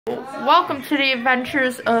Welcome to the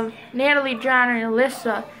adventures of Natalie, John, and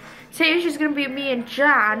Alyssa. Today it's just going to be me and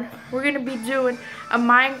John. We're going to be doing a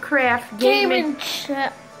Minecraft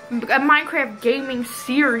gaming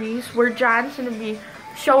series where John's going to be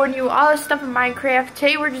showing you all this stuff in Minecraft.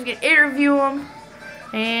 Today we're just going to interview him.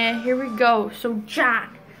 And here we go. So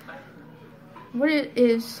John, what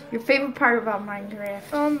is your favorite part about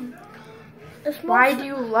Minecraft? Why do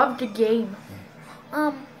you love the game?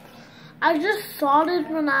 I just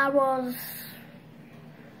started when I was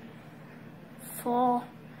 4.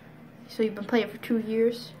 So you've been playing for 2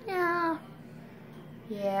 years? Yeah.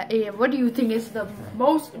 Yeah, and what do you think is the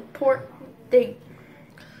most important thing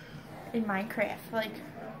in Minecraft? Like,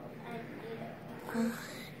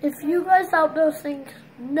 if you guys out there think,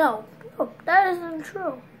 no, that isn't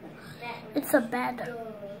true. It's a bed.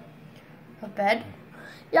 A bed?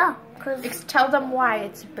 Yeah, cause tell them why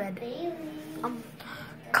it's a bed.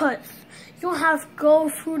 Cause you don't have to go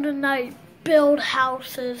through the night, build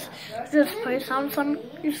houses, just place down some,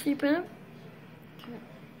 you sleep in it.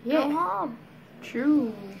 Yeah. Go home.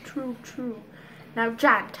 True. Now,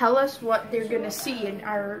 John, tell us what they're gonna see in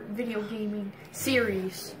our video gaming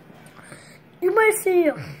series. You might see,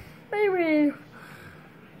 maybe.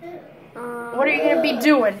 What are you gonna be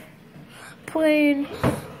doing? Playing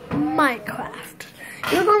Minecraft.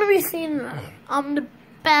 You're gonna be seeing the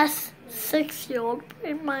best 6-year-old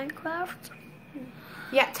play Minecraft.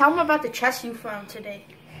 Yeah, tell them about the chest you found today.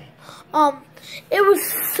 It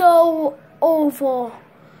was so over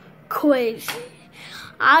crazy.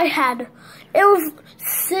 It was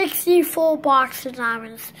 64 boxes of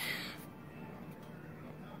diamonds.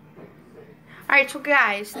 Alright, so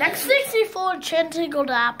guys, next 64 enchanted gold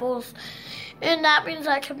apples, and that means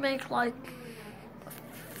I can make like a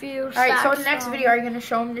few. Alright, so in the next video, are you gonna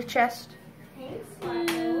show them the chest?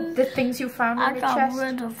 The things you found in the chest? I got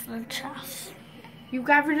rid of the chest. You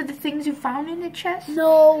got rid of the things you found in the chest?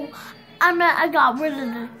 No, I meant I got rid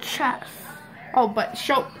of the chest. Oh, but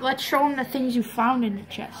let's show them the things you found in the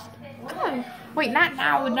chest. Okay. Wait, not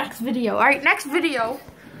now, the next video. Alright, next video,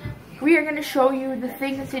 we are going to show you the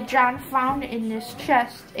things that John found in this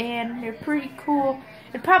chest, and they're pretty cool.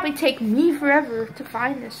 It'd probably take me forever to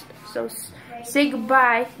find this stuff, so say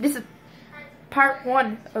goodbye. This is part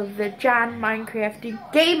 1 of the John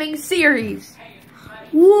Minecraft gaming series.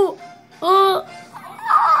 Whoa.